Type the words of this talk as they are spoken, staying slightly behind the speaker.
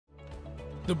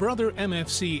The Brother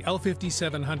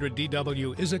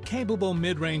MFC-L5700DW is a capable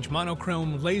mid-range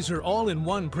monochrome laser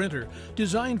all-in-one printer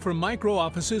designed for micro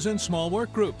offices and small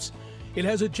work groups. It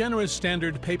has a generous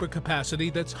standard paper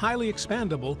capacity that's highly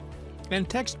expandable, and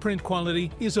text print quality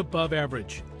is above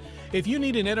average. If you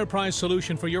need an enterprise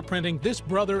solution for your printing, this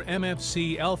Brother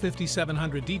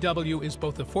MFC-L5700DW is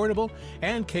both affordable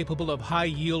and capable of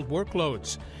high-yield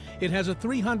workloads. It has a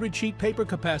 300-sheet paper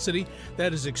capacity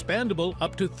that is expandable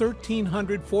up to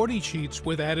 1,340 sheets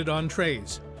with added-on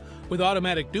trays. With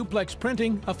automatic duplex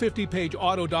printing, a 50-page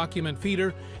auto document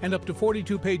feeder, and up to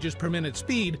 42 pages per minute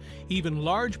speed, even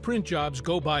large print jobs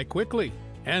go by quickly.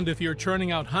 And if you're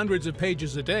churning out hundreds of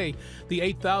pages a day, the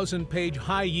 8,000-page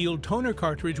high-yield toner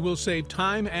cartridge will save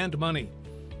time and money.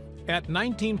 At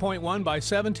 19.1 by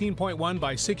 17.1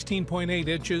 by 16.8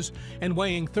 inches and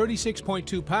weighing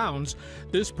 36.2 pounds,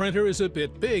 this printer is a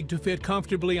bit big to fit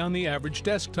comfortably on the average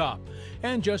desktop,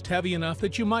 and just heavy enough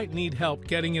that you might need help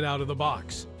getting it out of the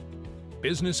box.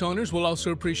 Business owners will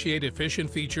also appreciate efficient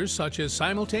features such as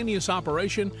simultaneous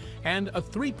operation and a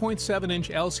 3.7-inch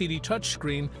LCD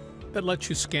touchscreen that lets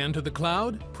you scan to the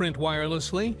cloud, print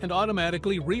wirelessly, and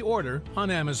automatically reorder on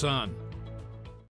Amazon.